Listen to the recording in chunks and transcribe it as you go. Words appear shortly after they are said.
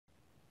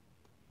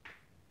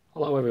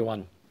Hello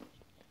everyone.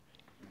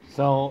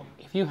 So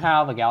if you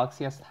have a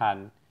Galaxy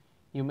S10,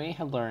 you may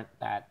have learned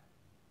that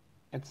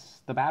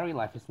the battery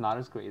life is not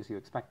as great as you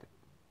expected.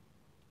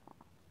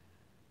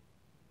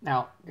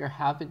 Now, there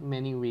have been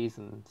many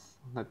reasons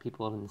that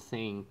people have been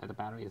saying that the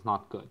battery is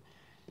not good.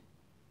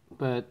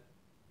 But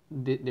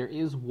there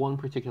is one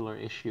particular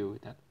issue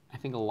that I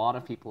think a lot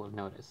of people have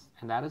noticed,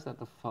 and that is that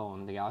the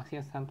phone, the Galaxy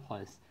S10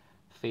 Plus,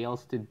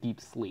 fails to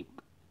deep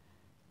sleep.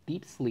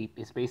 Deep sleep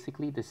is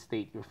basically the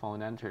state your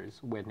phone enters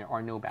when there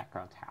are no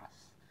background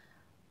tasks.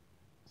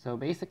 So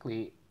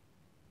basically,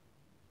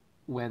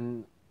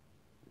 when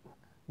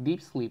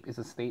deep sleep is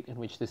a state in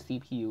which the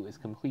CPU is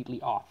completely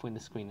off when the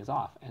screen is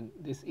off, and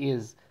this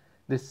is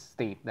this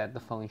state that the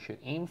phone should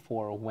aim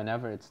for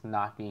whenever it's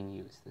not being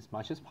used. As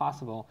much as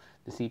possible,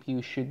 the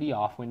CPU should be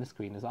off when the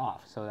screen is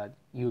off so that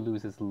you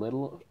lose as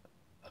little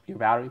of your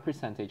battery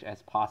percentage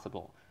as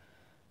possible.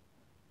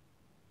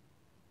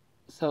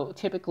 So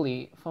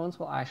typically, phones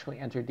will actually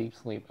enter deep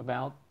sleep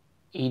about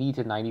 80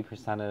 to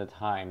 90% of the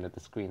time that the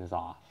screen is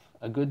off.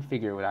 A good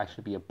figure would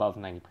actually be above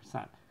 90%.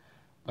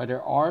 But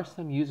there are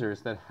some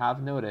users that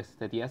have noticed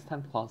that the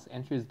S10 Plus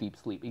enters deep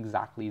sleep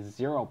exactly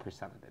 0%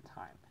 of the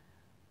time.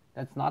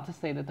 That's not to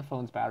say that the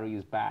phone's battery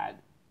is bad.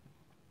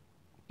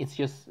 It's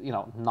just,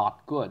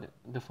 not good.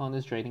 The phone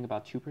is draining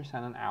about 2%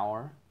 an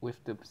hour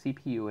with the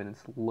CPU in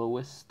its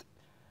lowest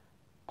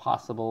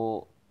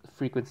possible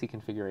frequency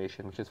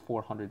configuration, which is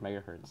 400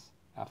 megahertz,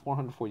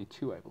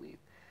 442, I believe.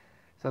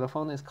 So the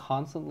phone is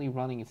constantly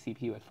running its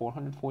CPU at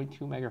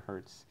 442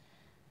 megahertz,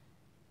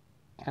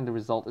 and the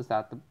result is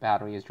that the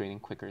battery is draining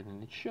quicker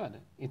than it should.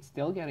 It's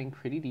still getting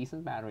pretty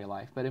decent battery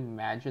life, but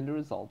imagine the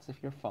results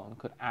if your phone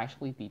could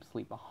actually deep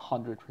sleep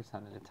 100%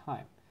 of the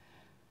time.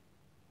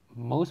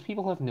 Most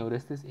people have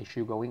noticed this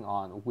issue going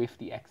on with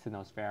the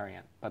Exynos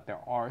variant, but there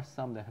are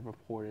some that have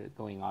reported it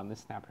going on the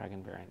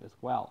Snapdragon variant as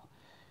well.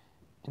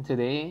 And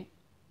today,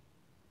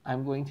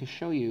 I'm going to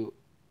show you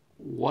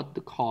what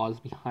the cause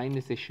behind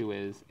this issue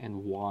is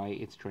and why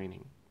it's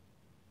draining.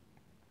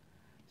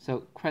 So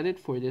credit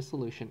for this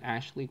solution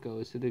actually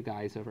goes to the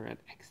guys over at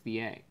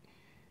XDA.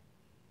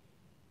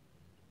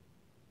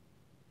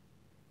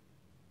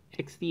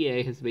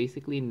 XDA has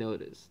basically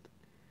noticed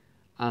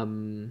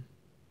the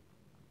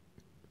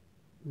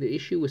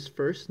issue was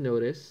first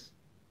noticed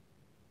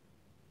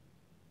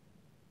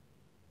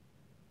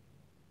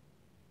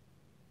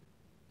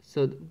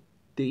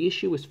the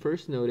issue was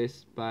first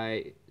noticed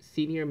by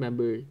senior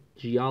member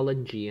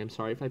Jialan. I'm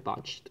sorry if I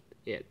botched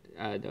it,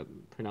 the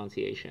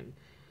pronunciation.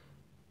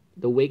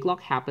 The wake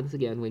lock happens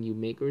again when you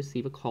make or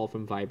receive a call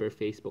from Viber or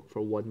Facebook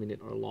for 1 minute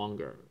or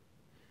longer.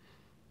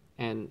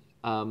 And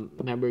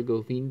member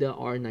Govinda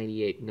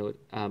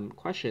R98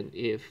 questioned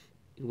if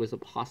it was a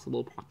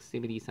possible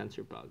proximity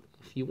sensor bug.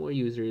 A few more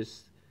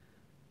users,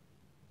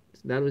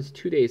 that was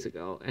 2 days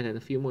ago, and then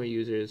a few more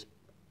users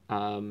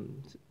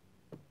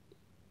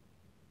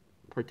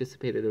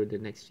participated over the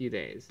next few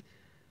days.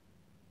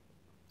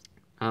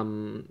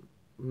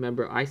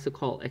 Member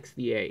Isocall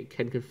XDA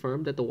can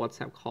confirm that the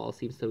WhatsApp call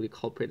seems to be the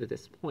culprit at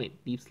this point.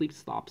 Deep sleep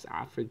stops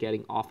after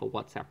getting off a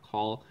WhatsApp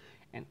call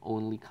and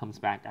only comes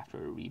back after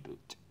a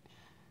reboot.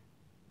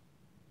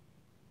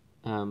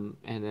 And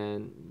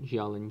then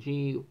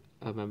Jialan,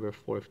 a member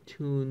of 4th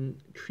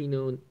Tune,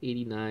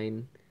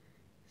 Trino89,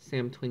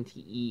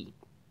 Sam20E.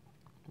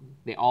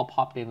 They all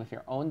popped in with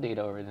their own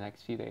data over the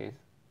next few days.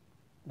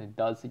 It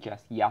does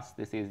suggest, yes,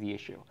 this is the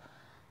issue.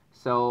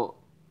 So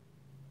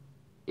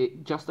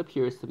it just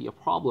appears to be a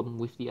problem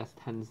with the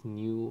S10's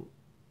new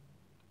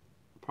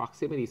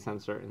proximity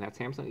sensor, and that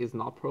Samsung is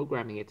not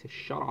programming it to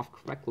shut off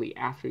correctly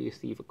after you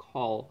receive a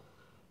call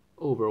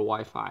over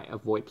Wi-Fi, a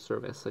VoIP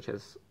service such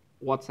as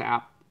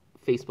WhatsApp,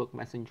 Facebook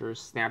Messenger,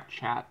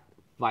 Snapchat,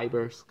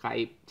 Viber,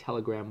 Skype,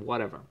 Telegram,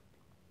 whatever.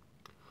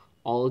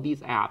 All of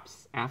these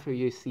apps, after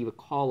you receive a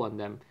call on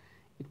them,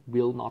 it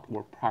will not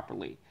work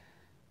properly.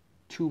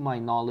 To my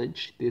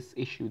knowledge, this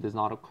issue does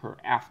not occur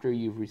after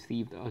you've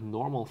received a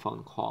normal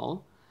phone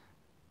call.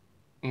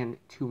 And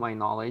to my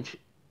knowledge,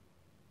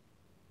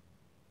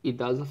 it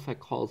does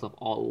affect calls of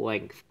all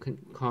length,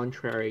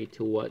 contrary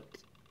to what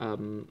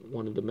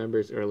one of the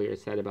members earlier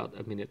said about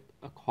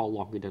a call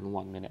longer than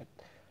 1 minute.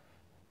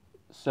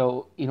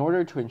 So in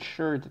order to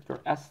ensure that your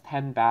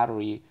S10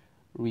 battery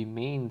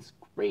remains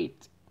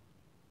great,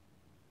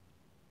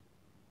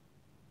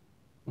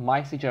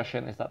 my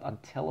suggestion is that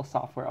until a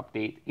software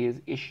update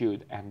is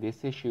issued and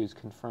this issue is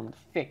confirmed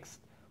fixed,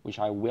 which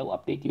I will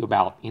update you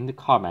about in the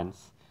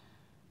comments,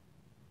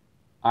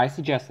 I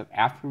suggest that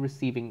after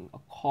receiving a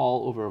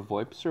call over a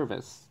VoIP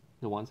service,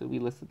 the ones that we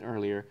listed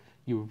earlier,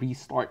 you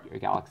restart your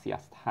Galaxy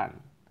S10.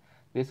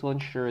 This will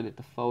ensure that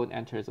the phone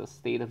enters a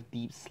state of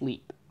deep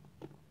sleep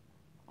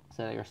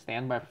so that your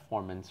standby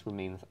performance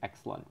remains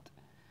excellent.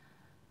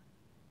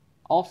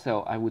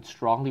 Also, I would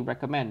strongly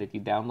recommend that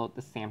you download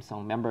the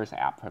Samsung Members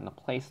app from the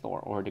Play Store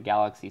or the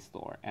Galaxy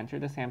Store. Enter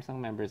the Samsung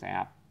Members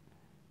app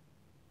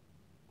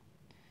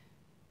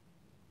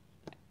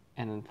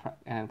and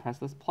then press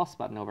this plus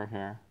button over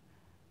here.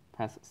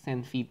 Press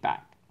Send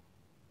Feedback.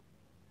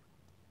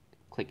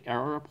 Click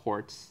Error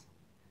Reports.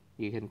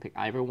 You can pick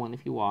either one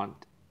if you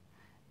want,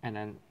 and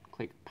then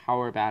click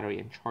power, battery,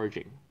 and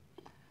charging.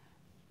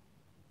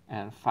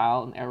 And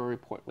file an error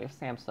report with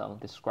Samsung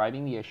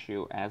describing the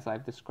issue as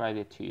I've described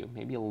it to you,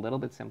 maybe a little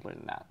bit simpler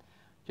than that.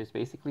 Just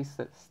basically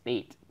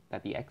state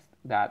that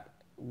that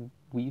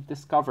we've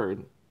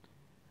discovered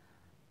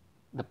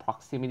the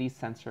proximity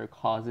sensor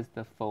causes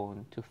the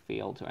phone to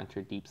fail to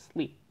enter deep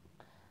sleep.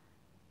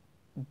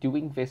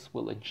 Doing this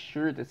will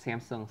ensure that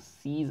Samsung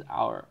sees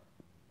our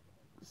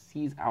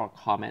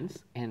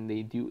comments, and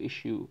they do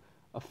issue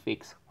a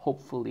fix,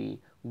 hopefully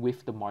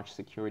with the March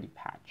security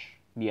patch.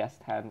 The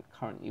S10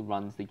 currently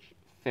runs the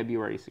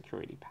February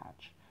security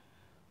patch.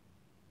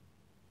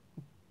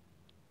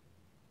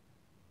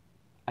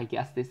 I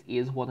guess this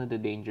is one of the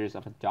dangers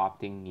of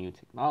adopting new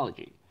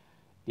technology.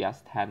 The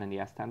S10 and the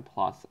S10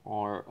 Plus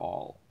are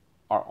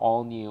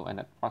all new, and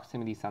the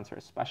proximity sensor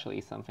especially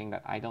is something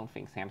that I don't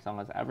think Samsung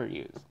has ever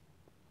used.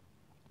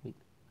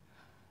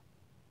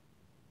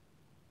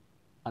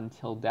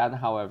 Until then,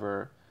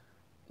 however,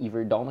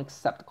 either don't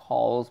accept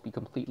calls, be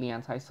completely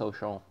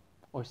antisocial,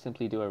 or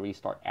simply do a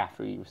restart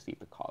after you receive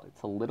the call.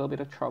 It's a little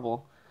bit of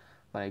trouble,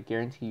 but I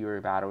guarantee your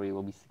battery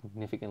will be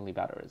significantly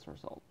better as a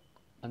result.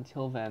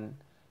 Until then,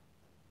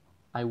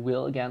 I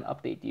will again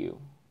update you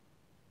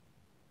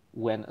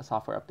when a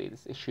software update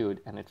is issued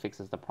and it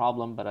fixes the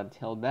problem, but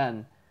until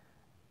then,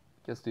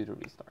 just do the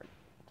restart.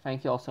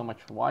 Thank you all so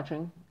much for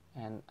watching,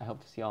 and I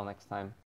hope to see you all next time.